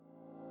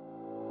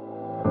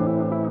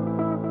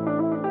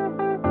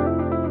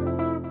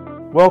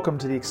Welcome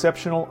to the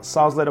Exceptional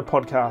Sales Leader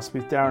Podcast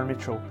with Darren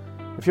Mitchell.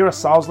 If you're a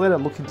sales leader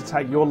looking to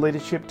take your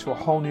leadership to a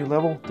whole new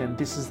level, then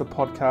this is the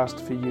podcast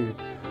for you.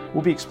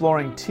 We'll be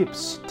exploring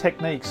tips,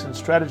 techniques, and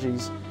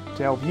strategies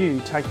to help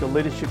you take your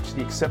leadership to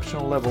the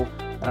exceptional level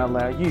and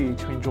allow you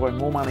to enjoy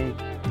more money,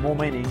 more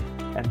meaning,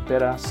 and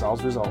better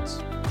sales results.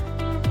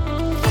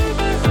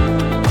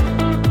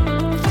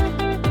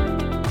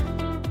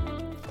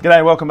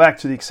 G'day, welcome back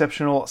to the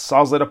Exceptional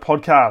Sales Leader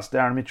Podcast.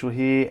 Darren Mitchell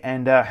here,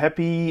 and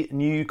happy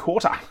new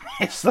quarter.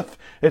 It's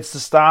the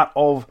start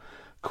of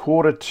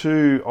quarter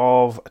two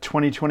of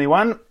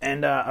 2021,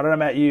 and I don't know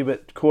about you,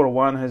 but quarter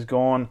one has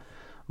gone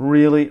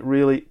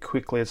really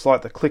quickly. It's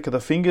like the click of the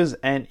fingers,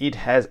 and it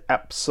has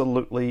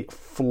absolutely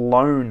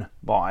flown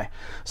by.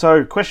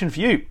 So, question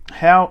for you: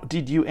 how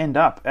did you end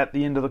up at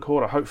the end of the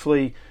quarter?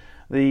 Hopefully,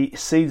 the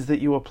seeds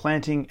that you were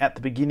planting at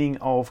the beginning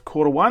of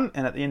quarter one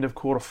and at the end of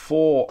quarter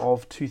four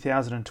of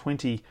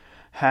 2020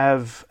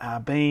 have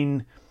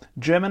been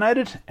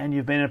germinated, and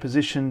you've been in a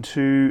position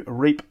to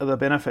reap the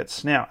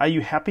benefits. Now, are you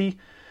happy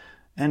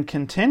and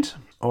content,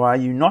 or are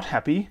you not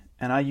happy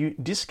and are you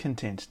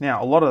discontent?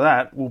 Now, a lot of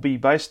that will be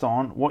based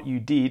on what you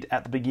did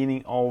at the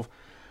beginning of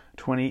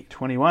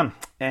 2021.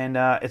 And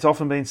it's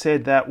often been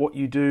said that what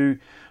you do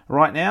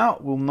right now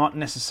will not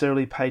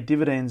necessarily pay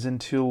dividends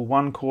until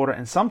one quarter,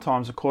 and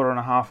sometimes a quarter and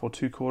a half or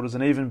 2 quarters,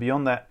 and even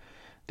beyond that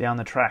down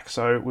the track.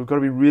 So we've got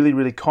to be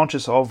really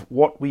conscious of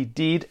what we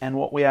did and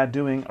what we are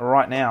doing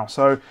right now.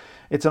 So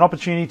it's an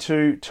opportunity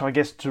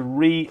to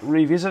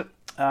revisit,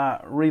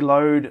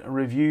 reload,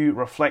 review,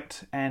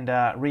 reflect, and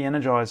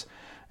re-energize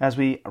as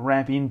we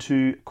ramp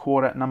into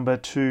quarter number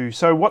two.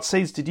 So what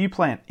seeds did you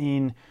plant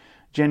in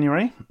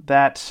January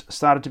that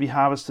started to be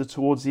harvested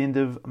towards the end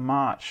of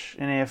March?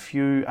 And if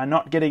you are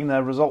not getting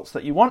the results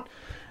that you want,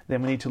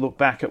 then we need to look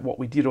back at what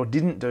we did or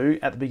didn't do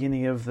at the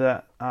beginning of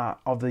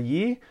the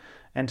year,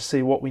 and to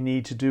see what we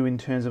need to do in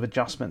terms of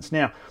adjustments.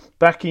 Now,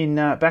 back in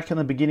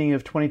the beginning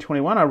of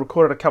 2021, I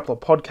recorded a couple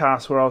of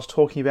podcasts where I was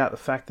talking about the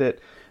fact that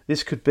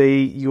this could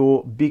be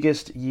your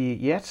biggest year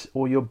yet,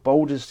 or your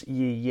boldest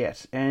year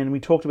yet. And we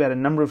talked about a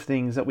number of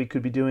things that we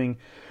could be doing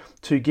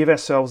to give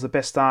ourselves the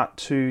best start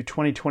to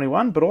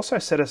 2021, but also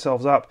set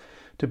ourselves up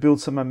to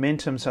build some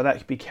momentum so that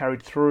could be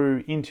carried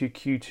through into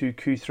Q2,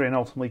 Q3, and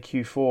ultimately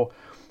Q4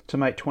 to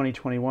make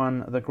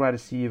 2021 the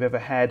greatest year you've ever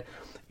had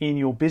in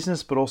your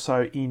business, but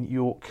also in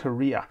your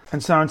career.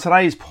 And so in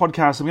today's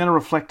podcast, I'm going to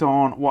reflect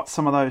on what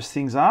some of those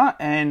things are.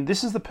 And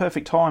this is the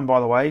perfect time, by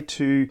the way,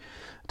 to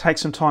take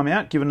some time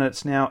out, given that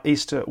it's now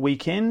Easter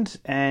weekend,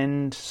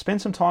 and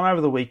spend some time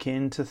over the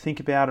weekend to think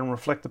about and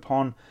reflect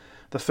upon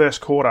the first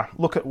quarter.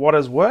 Look at what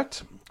has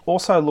worked,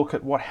 also look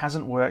at what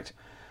hasn't worked,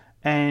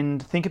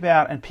 and think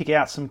about and pick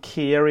out some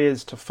key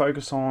areas to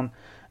focus on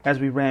as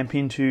we ramp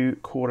into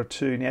quarter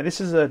two. Now, this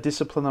is a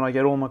discipline that I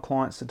get all my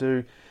clients to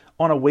do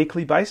on a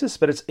weekly basis,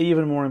 but it's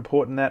even more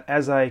important that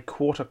as a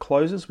quarter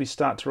closes, we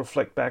start to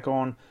reflect back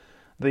on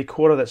the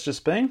quarter that's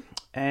just been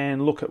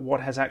and look at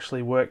what has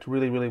actually worked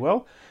really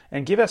well,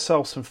 and give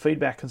ourselves some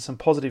feedback and some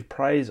positive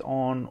praise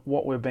on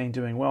what we've been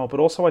doing well, but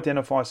also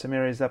identify some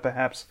areas that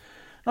perhaps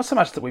not so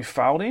much that we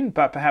failed in,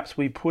 but perhaps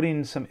we put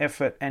in some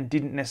effort and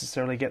didn't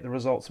necessarily get the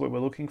results that we were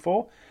looking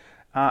for,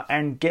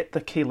 and get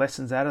the key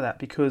lessons out of that,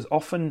 because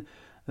often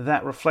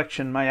that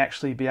reflection may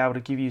actually be able to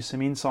give you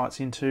some insights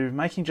into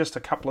making just a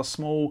couple of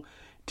small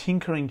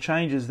tinkering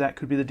changes that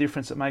could be the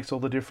difference that makes all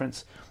the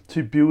difference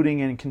to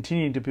building and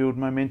continuing to build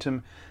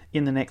momentum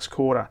in the next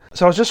quarter.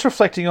 So I was just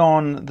reflecting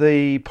on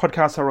the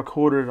podcast I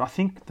recorded, I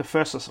think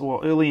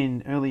early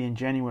in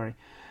January.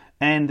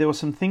 And there were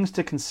some things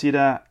to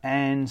consider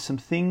and some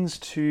things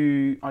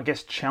to, I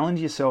guess, challenge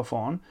yourself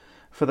on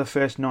for the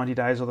first 90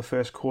 days or the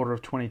first quarter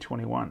of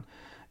 2021.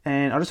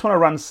 And I just want to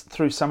run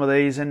through some of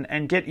these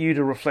and get you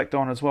to reflect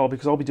on as well,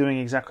 because I'll be doing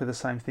exactly the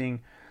same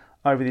thing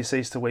over this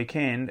Easter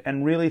weekend,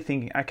 and really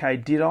thinking, okay,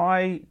 did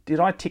I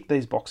tick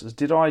these boxes?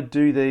 Did I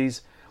do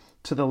these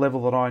to the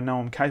level that I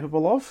know I'm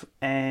capable of?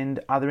 And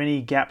are there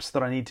any gaps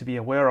that I need to be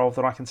aware of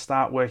that I can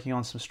start working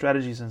on some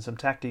strategies and some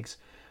tactics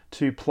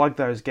to plug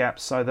those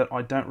gaps so that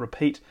I don't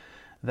repeat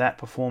that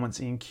performance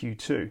in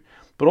Q2.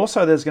 But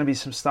also there's going to be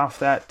some stuff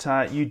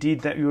that you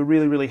did that you were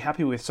really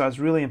happy with. So it's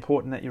really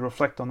important that you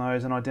reflect on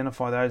those and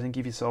identify those and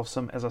give yourself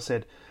some, as I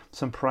said,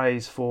 some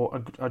praise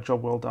for a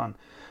job well done.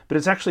 But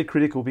it's actually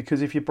critical,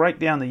 because if you break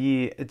down the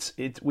year,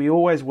 we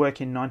always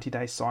work in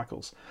 90-day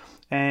cycles.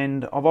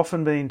 And I've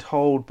often been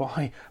told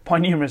by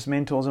numerous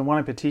mentors, and one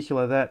in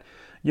particular, that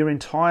your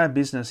entire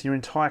business, your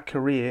entire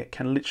career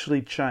can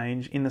literally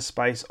change in the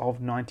space of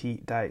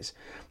 90 days.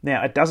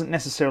 Now, it doesn't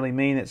necessarily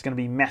mean it's going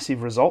to be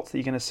massive results that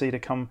you're going to see to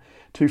come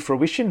to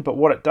fruition, but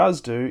what it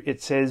does do,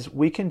 it says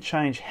we can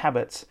change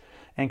habits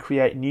and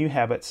create new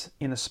habits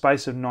in the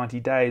space of 90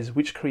 days,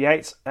 which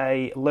creates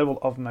a level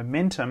of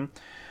momentum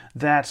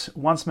that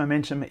once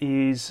momentum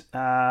is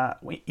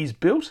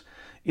built,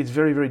 it's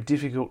very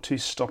difficult to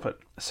stop it.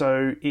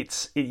 So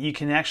you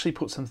can actually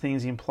put some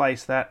things in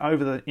place that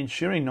over the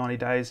ensuing 90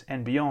 days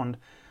and beyond,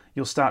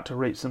 you'll start to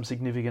reap some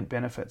significant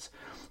benefits.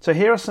 So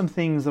here are some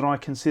things that I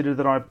considered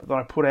that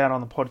I put out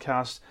on the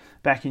podcast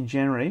back in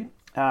January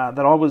that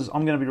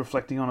I'm going to be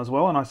reflecting on as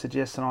well, and I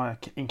suggest and I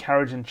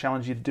encourage and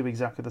challenge you to do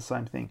exactly the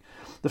same thing.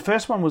 The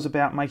first one was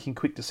about making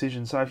quick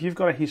decisions. So if you've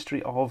got a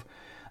history of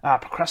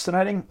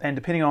procrastinating, and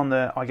depending on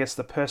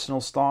the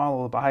personal style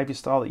or the behaviour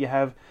style that you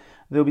have,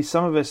 there'll be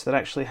some of us that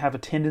actually have a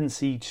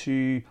tendency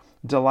to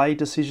delay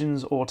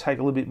decisions or take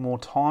a little bit more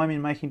time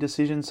in making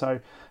decisions. So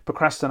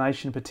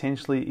procrastination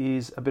potentially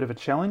is a bit of a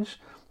challenge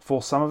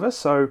for some of us.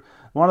 So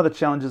one of the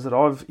challenges that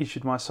I've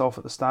issued myself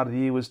at the start of the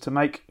year was to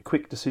make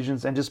quick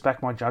decisions and just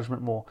back my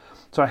judgment more.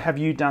 So have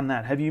you done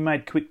that? Have you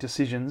made quick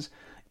decisions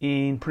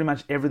in pretty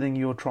much everything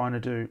you're trying to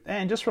do?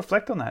 And just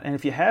reflect on that. And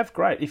if you have,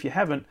 great. If you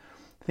haven't,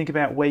 think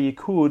about where you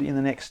could in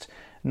the next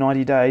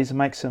 90 days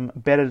make some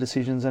better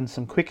decisions and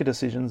some quicker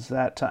decisions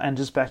that and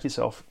just back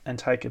yourself and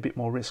take a bit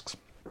more risks.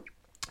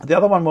 The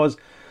other one was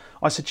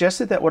I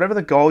suggested that whatever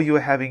the goal you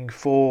were having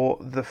for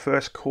the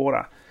first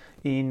quarter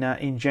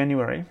in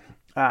January,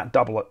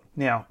 double it.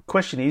 Now,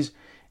 question is,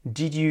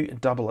 did you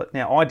double it?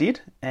 Now, I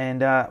did,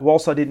 and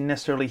whilst I didn't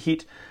necessarily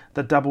hit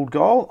the doubled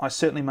goal, I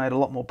certainly made a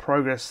lot more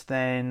progress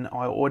than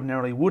I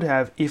ordinarily would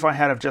have if I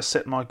had have just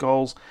set my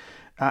goals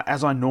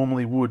as I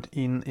normally would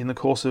in the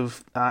course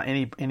of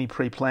any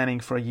pre-planning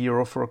for a year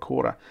or for a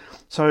quarter.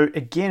 So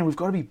again, we've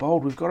got to be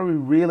bold. We've got to be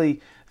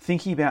really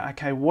thinking about,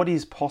 okay, what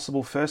is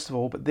possible first of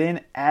all, but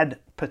then add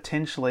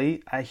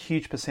potentially a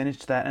huge percentage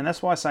to that. And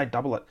that's why I say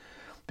double it.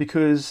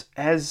 Because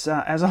as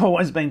I've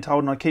always been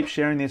told, and I keep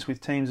sharing this with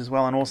teams as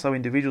well and also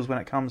individuals when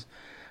it comes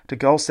to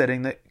goal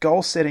setting, that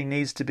goal setting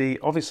needs to be,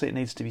 obviously it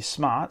needs to be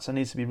smart, so it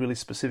needs to be really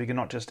specific and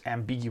not just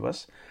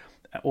ambiguous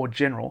or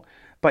general.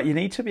 But you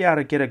need to be able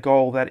to get a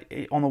goal that,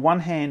 on the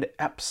one hand,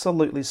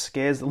 absolutely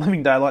scares the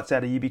living daylights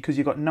out of you because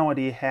you've got no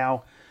idea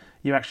how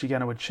you're actually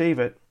going to achieve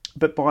it.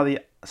 But by the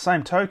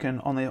same token,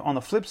 on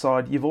the flip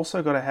side, you've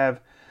also got to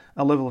have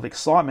a level of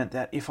excitement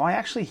that if I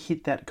actually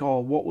hit that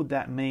goal, what would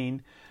that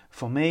mean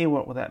for me?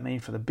 What would that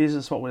mean for the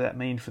business? What would that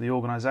mean for the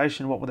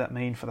organization? What would that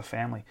mean for the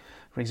family,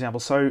 for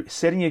example? So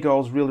setting your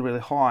goals really, really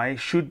high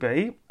should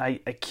be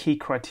a key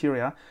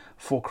criteria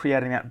for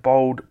creating that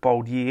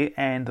bold year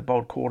and the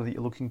bold quarter that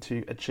you're looking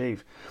to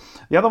achieve.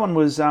 The other one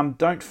was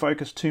don't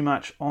focus too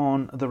much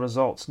on the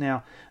results.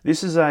 Now,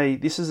 this is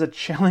a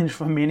challenge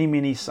for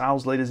many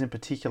sales leaders in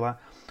particular,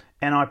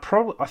 and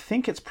I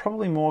think it's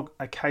probably more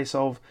a case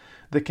of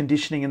the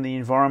conditioning and the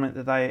environment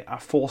that they are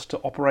forced to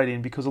operate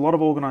in, because a lot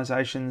of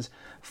organizations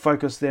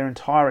focus their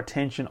entire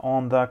attention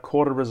on the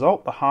quarter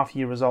result, the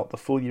half-year result, the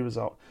full-year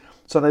result.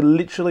 So they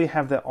literally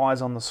have their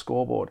eyes on the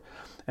scoreboard.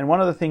 And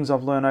one of the things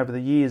I've learned over the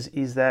years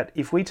is that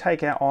if we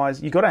take our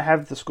eyes, you've got to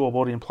have the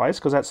scoreboard in place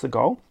because that's the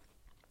goal.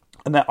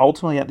 And that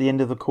ultimately at the end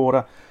of the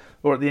quarter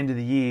or at the end of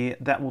the year,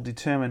 that will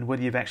determine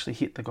whether you've actually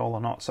hit the goal or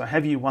not. So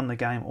have you won the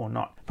game or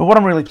not? But what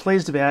I'm really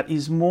pleased about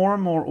is more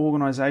and more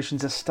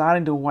organizations are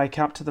starting to wake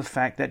up to the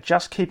fact that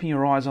just keeping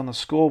your eyes on the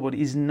scoreboard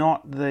is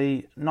not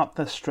the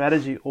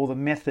strategy or the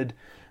method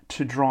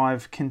to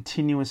drive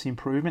continuous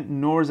improvement,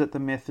 nor is it the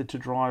method to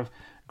drive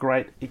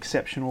great,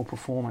 exceptional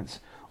performance.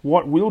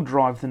 What will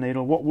drive the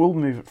needle, what will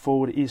move it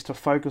forward, is to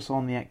focus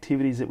on the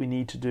activities that we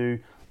need to do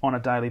on a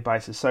daily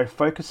basis. So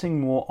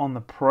focusing more on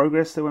the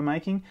progress that we're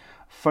making,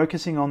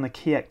 focusing on the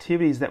key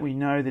activities that we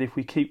know that if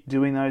we keep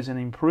doing those and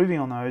improving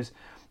on those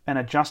and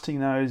adjusting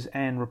those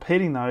and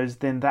repeating those,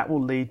 then that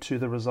will lead to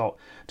the result.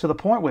 To the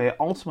point where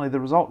ultimately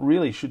the result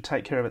really should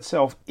take care of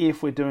itself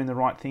if we're doing the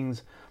right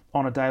things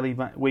on a daily,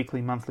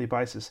 weekly, monthly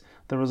basis.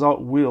 The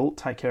result will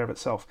take care of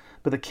itself.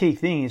 But the key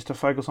thing is to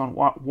focus on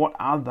what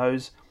are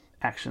those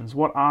actions,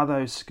 what are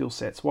those skill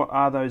sets, what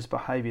are those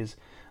behaviors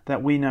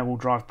that we know will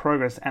drive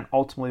progress and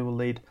ultimately will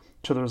lead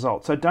to the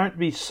result. So don't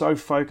be so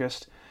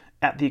focused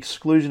at the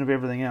exclusion of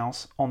everything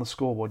else on the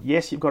scoreboard.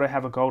 Yes, you've got to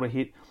have a goal to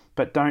hit,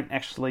 but don't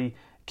actually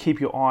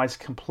keep your eyes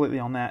completely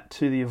on that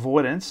to the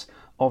avoidance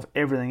of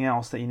everything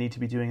else that you need to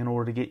be doing in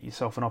order to get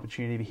yourself an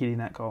opportunity of hitting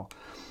that goal.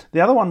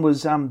 The other one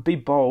was be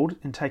bold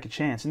and take a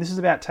chance. And this is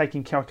about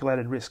taking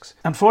calculated risks.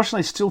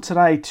 Unfortunately, still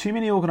today, too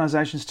many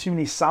organizations, too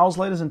many sales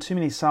leaders and too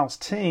many sales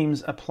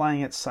teams are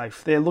playing it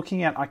safe. They're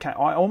looking at, okay,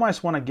 I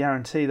almost want to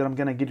guarantee that I'm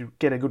going to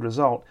get a good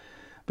result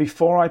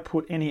before I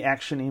put any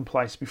action in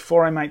place,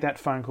 before I make that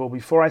phone call,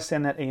 before I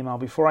send that email,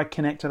 before I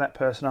connect to that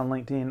person on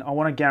LinkedIn. I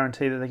want to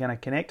guarantee that they're going to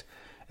connect.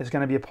 It's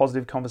going to be a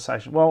positive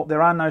conversation. Well,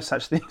 there are no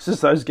such things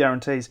as those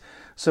guarantees.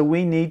 So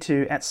we need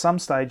to, at some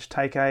stage,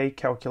 take a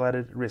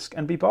calculated risk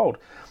and be bold.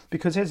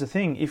 Because here's the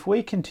thing, if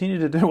we continue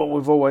to do what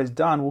we've always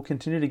done, we'll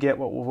continue to get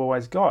what we've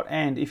always got.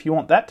 And if you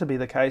want that to be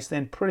the case,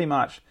 then pretty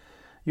much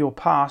your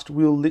past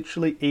will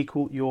literally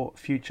equal your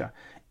future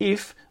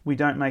if we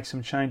don't make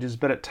some changes.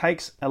 But it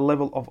takes a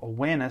level of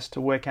awareness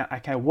to work out,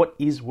 okay, what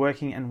is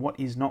working and what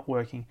is not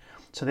working.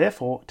 So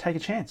therefore, take a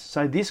chance.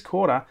 So this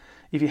quarter,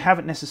 if you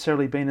haven't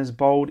necessarily been as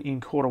bold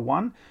in quarter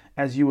one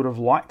as you would have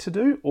liked to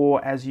do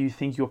or as you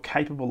think you're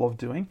capable of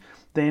doing,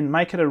 then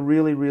make it a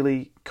really,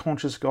 really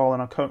conscious goal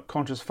and a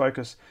conscious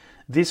focus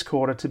this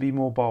quarter to be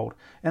more bold.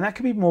 And that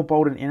can be more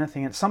bold in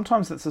anything. And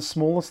sometimes it's the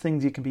smallest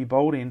things you can be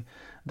bold in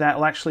that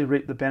will actually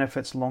reap the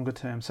benefits longer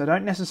term. So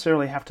don't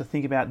necessarily have to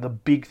think about the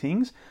big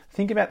things.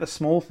 Think about the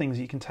small things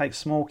you can take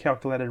small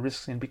calculated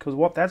risks in, because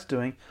what that's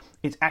doing,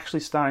 it's actually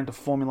starting to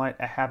formulate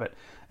a habit.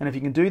 And if you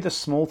can do the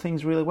small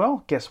things really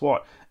well, guess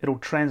what? It'll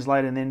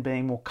translate in then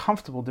being more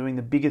comfortable doing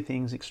the bigger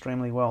things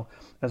extremely well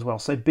as well.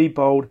 So be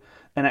bold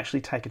and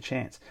actually take a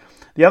chance.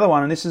 The other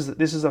one, and this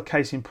is a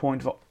case in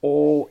point for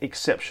all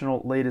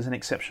exceptional leaders and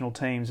exceptional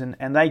teams,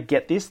 and they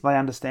get this, they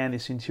understand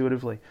this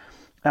intuitively.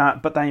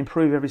 But they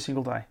improve every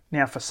single day.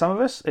 Now, for some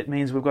of us, it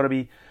means we've got to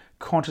be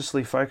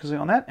consciously focusing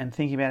on that and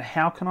thinking about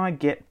how can I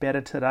get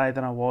better today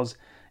than I was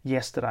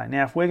yesterday.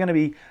 Now, if we're going to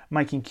be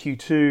making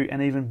Q2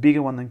 an even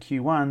bigger one than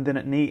Q1, then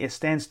it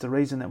stands to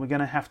reason that we're going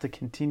to have to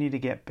continue to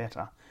get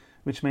better,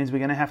 which means we're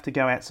going to have to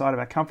go outside of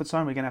our comfort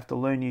zone. We're going to have to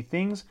learn new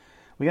things.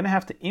 We're going to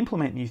have to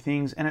implement new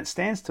things, and it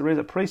stands to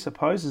reason, it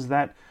presupposes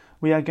that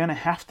we are going to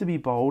have to be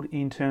bold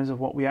in terms of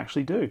what we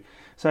actually do.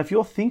 So if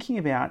you're thinking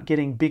about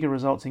getting bigger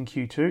results in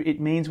Q2, it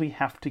means we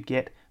have to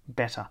get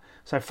better.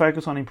 So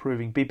focus on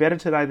improving. Be better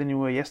today than you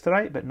were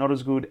yesterday, but not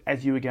as good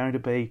as you are going to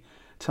be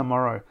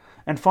tomorrow.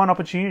 And find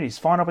opportunities.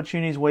 Find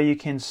opportunities where you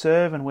can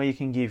serve and where you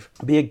can give.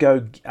 Be a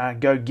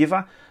go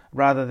giver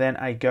rather than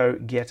a go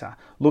getter.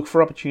 Look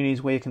for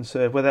opportunities where you can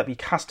serve, whether that be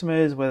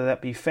customers, whether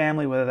that be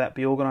family, whether that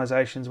be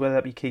organizations, whether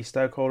that be key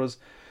stakeholders,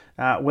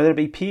 whether it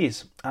be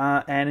peers,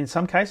 and in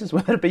some cases,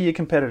 whether it be your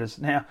competitors.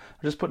 Now,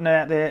 I'm just putting it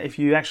out there, if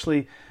you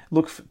actually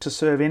look to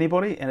serve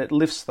anybody and it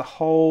lifts the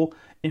whole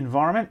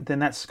environment, then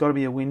that's got to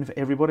be a win for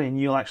everybody, and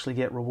you'll actually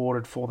get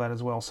rewarded for that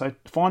as well. So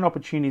find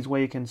opportunities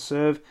where you can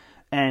serve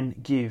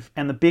and give.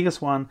 And the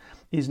biggest one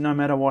is no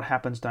matter what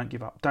happens, don't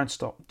give up. Don't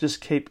stop.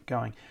 Just keep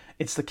going.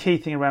 It's the key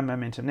thing around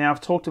momentum. Now,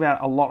 I've talked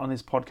about a lot on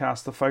this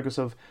podcast, the focus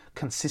of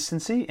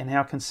consistency and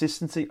how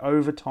consistency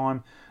over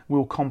time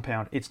will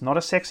compound. It's not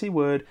a sexy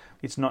word.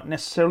 It's not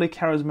necessarily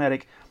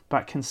charismatic,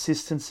 but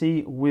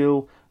consistency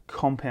will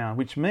compound,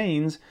 which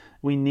means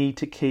we need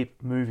to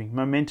keep moving.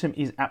 Momentum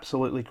is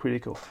absolutely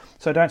critical.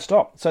 So don't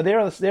stop. So there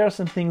are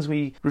some things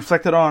we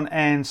reflected on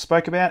and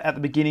spoke about at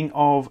the beginning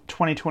of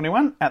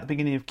 2021, at the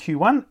beginning of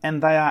Q1,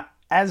 and they are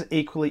as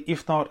equally,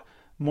 if not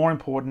more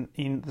important,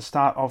 in the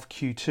start of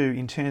Q2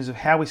 in terms of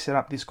how we set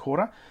up this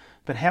quarter,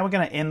 but how we're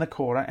going to end the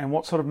quarter and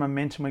what sort of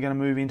momentum we're going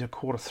to move into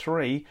quarter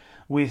three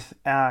with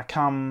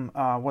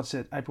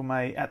April,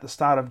 May, at the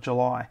start of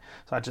July.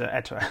 So I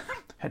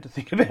had to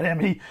think about how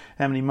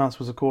many months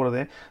was a quarter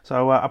there.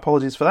 So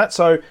apologies for that.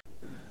 So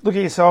look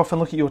at yourself and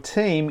look at your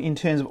team in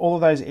terms of all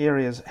of those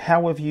areas.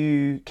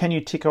 Can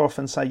you tick off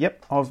and say,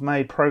 yep, I've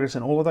made progress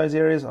in all of those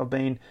areas. I've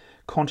been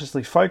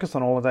consciously focused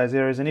on all of those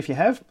areas, and if you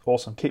have,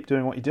 awesome, keep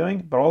doing what you're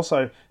doing, but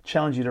also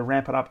challenge you to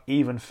ramp it up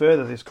even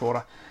further this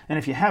quarter. And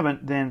if you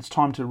haven't, then it's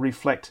time to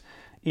reflect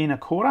in a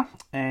quarter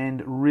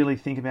and really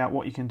think about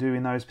what you can do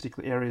in those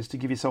particular areas to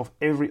give yourself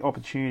every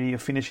opportunity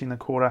of finishing the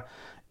quarter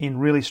in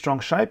really strong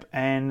shape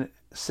and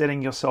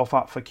setting yourself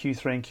up for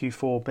Q3 and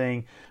Q4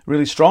 being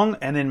really strong,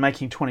 and then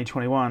making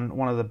 2021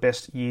 one of the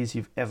best years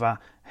you've ever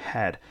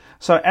had.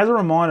 So as a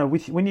reminder,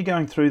 when you're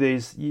going through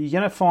these, you're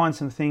going to find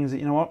some things that,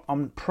 you know what,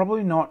 I'm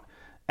probably not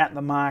at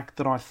the mark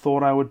that I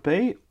thought I would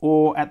be,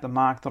 or at the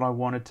mark that I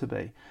wanted to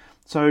be.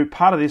 So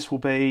part of this will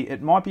be,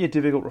 it might be a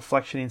difficult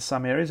reflection in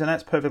some areas, and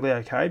that's perfectly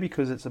okay,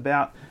 because it's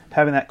about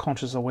having that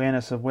conscious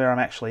awareness of where I'm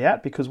actually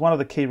at, because one of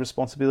the key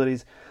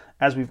responsibilities,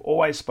 as we've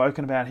always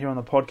spoken about here on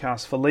the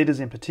podcast, for leaders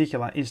in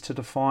particular, is to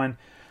define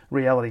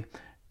reality.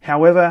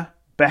 However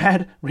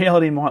bad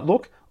reality might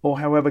look, or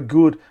however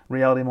good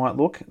reality might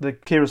look, the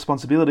key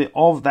responsibility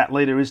of that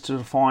leader is to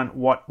define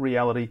what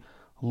reality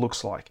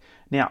looks like.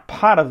 Now,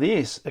 part of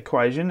this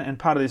equation and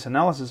part of this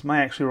analysis may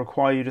actually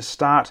require you to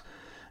start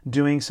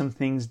doing some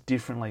things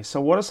differently.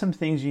 So what are some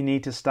things you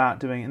need to start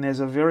doing? And there's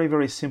a very,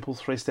 very simple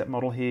 3-step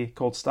model here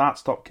called start,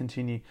 stop,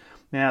 continue.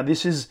 Now,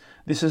 this is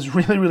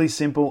really, really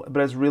simple,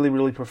 but it's really,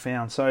 really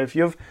profound. So if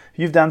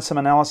you've done some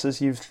analysis,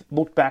 you've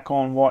looked back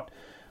on what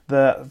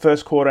the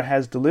first quarter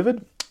has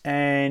delivered,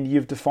 and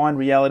you've defined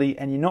reality,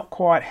 and you're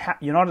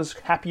not as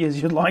happy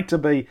as you'd like to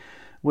be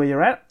where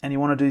you're at, and you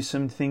want to do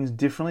some things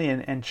differently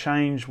and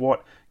change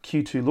what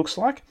Q2 looks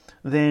like,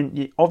 then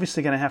you're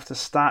obviously going to have to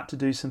start to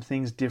do some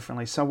things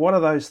differently. So what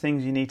are those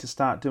things you need to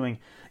start doing?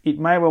 It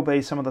may well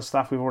be some of the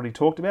stuff we've already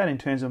talked about in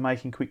terms of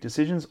making quick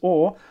decisions,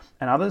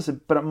 and others,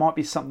 but it might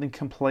be something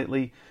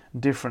completely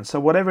different. So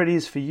whatever it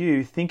is for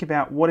you, think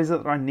about, what is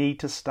it that I need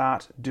to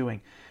start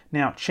doing?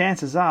 Now,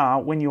 chances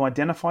are, when you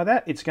identify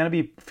that, it's going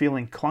to be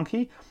feeling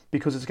clunky,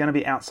 because it's going to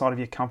be outside of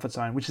your comfort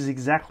zone, which is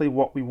exactly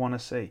what we want to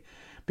see.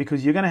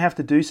 Because you're going to have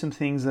to do some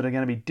things that are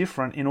going to be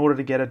different in order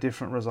to get a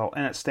different result.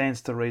 And it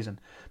stands to reason.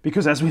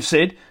 Because as we've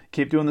said,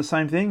 keep doing the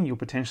same thing, you'll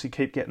potentially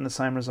keep getting the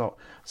same result.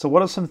 So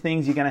what are some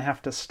things you're going to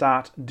have to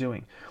start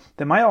doing?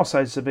 There may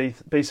also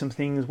be some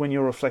things when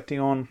you're reflecting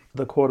on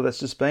the quarter that's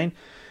just been.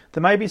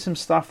 There may be some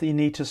stuff that you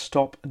need to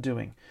stop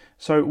doing.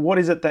 So what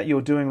is it that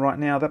you're doing right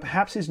now that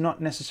perhaps is not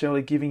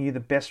necessarily giving you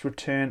the best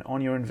return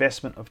on your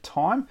investment of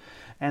time?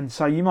 And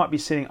so you might be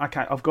saying,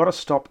 okay, I've got to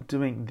stop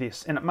doing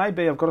this. And it may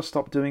be I've got to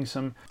stop doing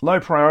some low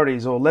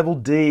priorities or level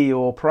D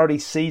or priority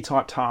C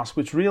type tasks,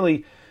 which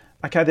really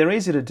Okay, they're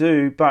easy to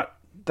do, but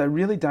they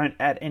really don't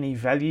add any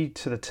value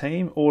to the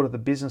team or to the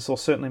business, or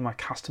certainly my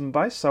customer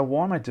base. So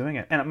why am I doing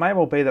it? And it may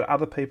well be that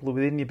other people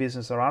within your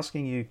business are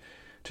asking you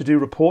to do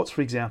reports,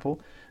 for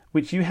example,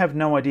 which you have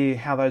no idea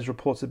how those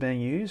reports are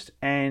being used,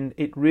 and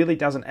it really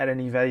doesn't add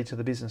any value to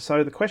the business.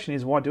 So the question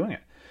is, why doing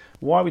it?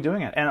 Why are we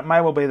doing it? And it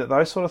may well be that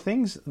those sort of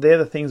things, they're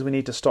the things we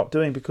need to stop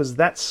doing, because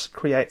that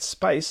creates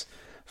space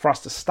for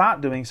us to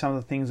start doing some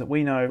of the things that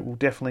we know will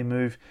definitely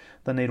move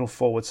the needle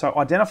forward. So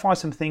identify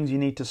some things you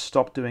need to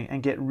stop doing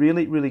and get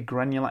really, really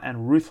granular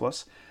and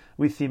ruthless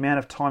with the amount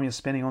of time you're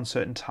spending on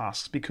certain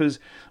tasks, because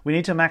we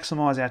need to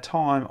maximize our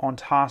time on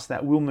tasks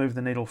that will move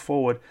the needle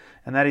forward,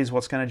 and that is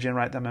what's going to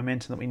generate the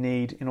momentum that we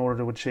need in order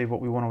to achieve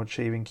what we want to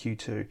achieve in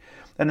Q2.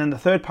 And then the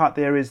third part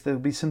there is there'll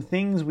be some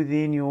things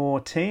within your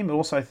team, but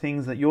also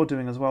things that you're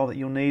doing as well that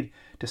you'll need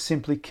to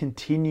simply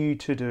continue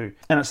to do.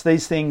 And it's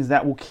these things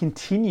that will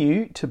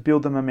continue to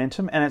build the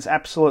momentum, and it's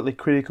absolutely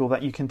critical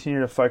that you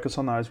continue to focus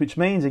on those, which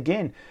means,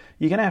 again,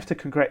 you're going to have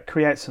to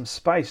create some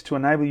space to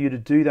enable you to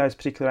do those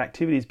particular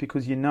activities,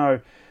 because you know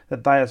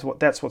that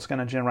that's what's going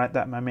to generate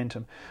that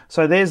momentum.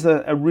 So there's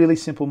a really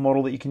simple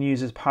model that you can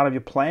use as part of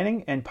your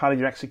planning and part of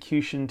your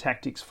execution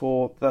tactics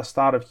for the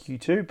start of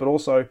Q2, but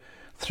also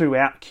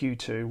throughout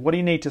Q2. What do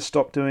you need to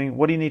stop doing?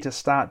 What do you need to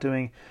start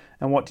doing?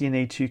 And what do you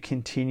need to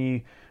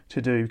continue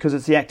to do? Because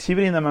it's the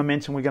activity and the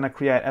momentum we're going to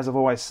create, as I've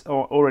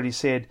already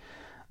said,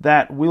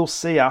 that will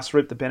see us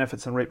reap the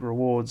benefits and reap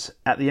rewards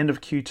at the end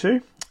of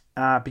Q2,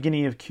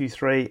 beginning of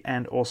Q3,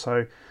 and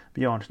also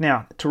beyond.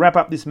 Now, to wrap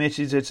up this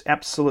message, it's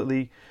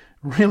absolutely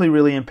really,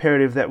 really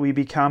imperative that we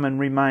become and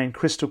remain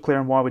crystal clear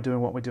on why we're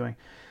doing what we're doing.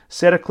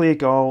 Set a clear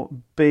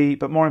goal,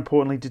 but more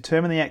importantly,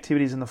 determine the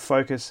activities and the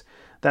focus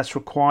that's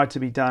required to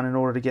be done in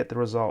order to get the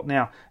result.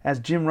 Now, as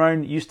Jim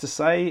Rohn used to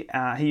say,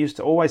 he used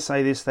to always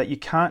say this, that you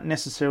can't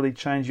necessarily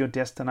change your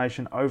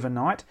destination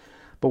overnight,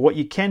 but what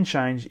you can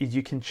change is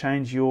you can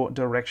change your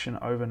direction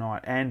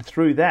overnight. And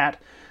through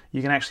that,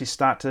 you can actually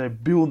start to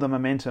build the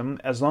momentum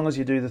as long as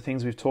you do the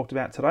things we've talked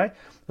about today,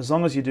 as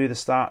long as you do the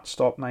start,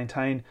 stop,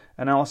 maintain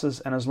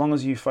analysis, and as long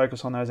as you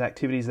focus on those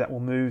activities that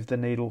will move the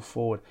needle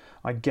forward.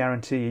 I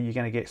guarantee you're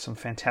going to get some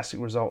fantastic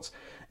results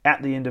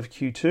at the end of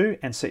Q2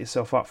 and set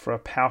yourself up for a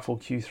powerful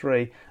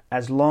Q3,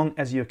 as long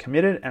as you're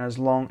committed and as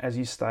long as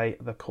you stay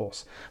the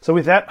course. So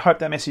with that, hope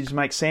that message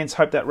makes sense,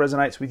 hope that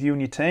resonates with you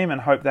and your team,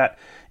 and hope that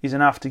is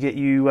enough to get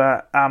you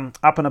up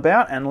and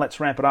about, and let's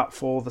ramp it up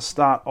for the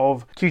start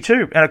of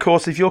Q2. And of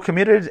course, if you're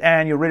committed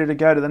and you're ready to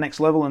go to the next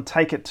level and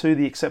take it to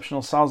the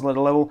exceptional sales leader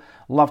level,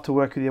 love to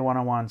work with you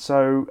one-on-one.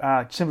 So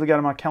simply go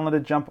to my calendar,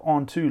 jump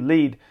on to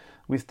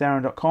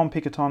leadwithdarren.com,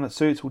 pick a time that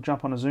suits, we'll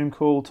jump on a Zoom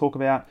call, talk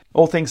about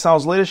all things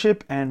sales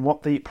leadership and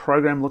what the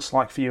program looks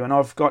like for you. And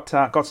I've got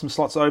some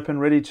slots open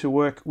ready to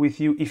work with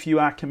you if you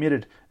are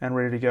committed and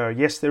ready to go.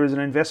 Yes, there is an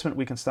investment.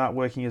 We can start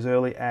working as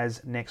early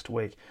as next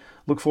week.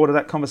 Look forward to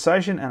that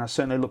conversation, and I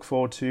certainly look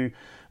forward to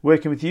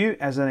working with you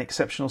as an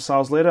exceptional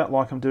sales leader,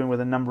 like I'm doing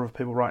with a number of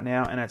people right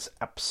now, and it's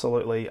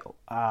absolutely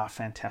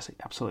fantastic,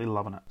 absolutely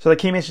loving it. So the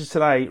key message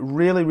today,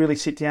 really, really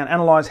sit down,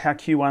 analyze how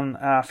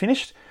Q1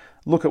 finished,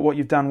 look at what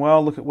you've done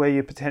well, look at where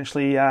you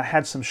potentially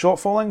had some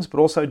shortfallings,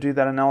 but also do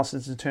that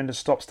analysis in terms of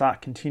stop,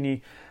 start, continue,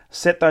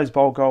 set those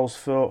bold goals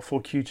for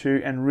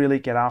Q2 and really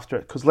get after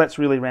it, because let's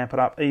really ramp it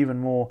up even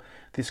more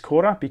this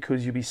quarter,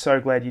 because you'll be so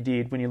glad you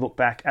did when you look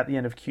back at the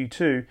end of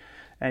Q2,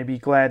 and be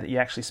glad that you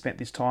actually spent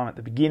this time at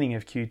the beginning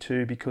of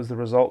Q2, because the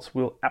results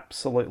will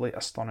absolutely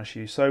astonish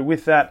you. So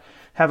with that,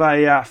 have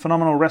a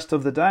phenomenal rest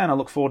of the day, and I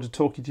look forward to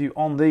talking to you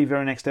on the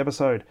very next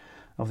episode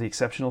of the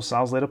Exceptional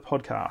Sales Leader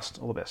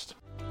Podcast. All the best.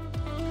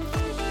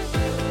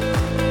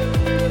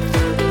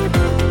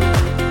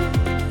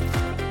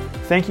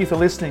 Thank you for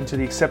listening to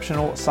the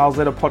Exceptional Sales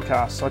Leader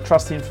Podcast. I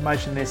trust the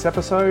information in this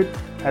episode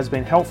has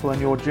been helpful in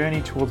your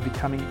journey towards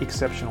becoming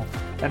exceptional.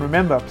 And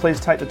remember, please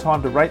take the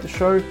time to rate the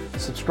show,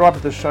 subscribe to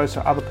the show so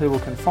other people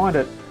can find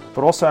it,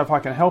 but also if I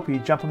can help you,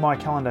 jump on my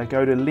calendar,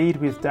 go to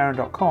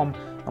leadwithdarren.com,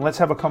 and let's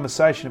have a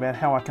conversation about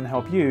how I can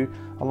help you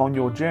along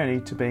your journey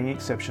to being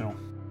exceptional.